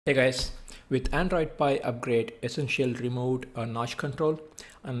Hey guys, with Android Pie upgrade, Essential removed a notch control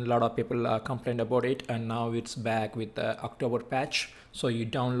and a lot of people complained about it, and now it's back with the October patch. So you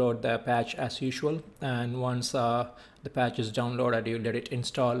download the patch as usual, and once the patch is downloaded, you let it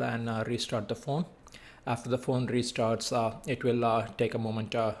install and restart the phone. After the phone restarts, it will take a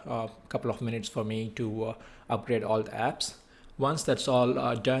moment, a couple of minutes for me to upgrade all the apps. Once that's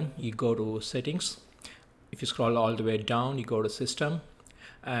all done, you go to settings. If you scroll all the way down, you go to system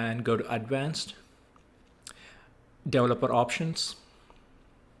and go to advanced, developer options.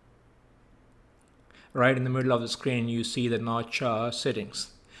 Right in the middle of the screen you see the notch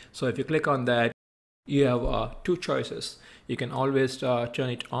settings. So if you click on that, you have two choices. You can always turn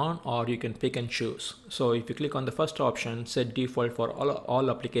it on, or you can pick and choose. So if you click on the first option, set default for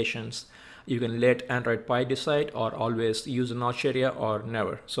all applications, you can let Android Pie decide, or always use the notch area, or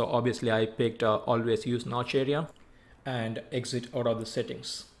never. So obviously I picked always use notch area and exit out of the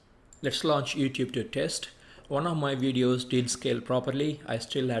settings. Let's launch YouTube to test. One of my videos did scale properly. I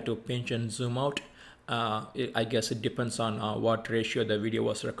still had to pinch and zoom out. I guess it depends on what ratio the video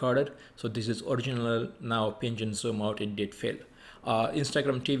was recorded. So this is original. Now pinch and zoom out, it did fail.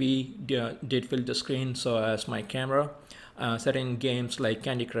 Instagram TV did fill the screen, so as my camera. Certain games like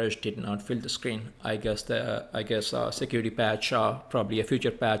Candy Crush did not fill the screen. I guess security patch, probably a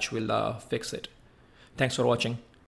future patch, will fix it. Thanks for watching.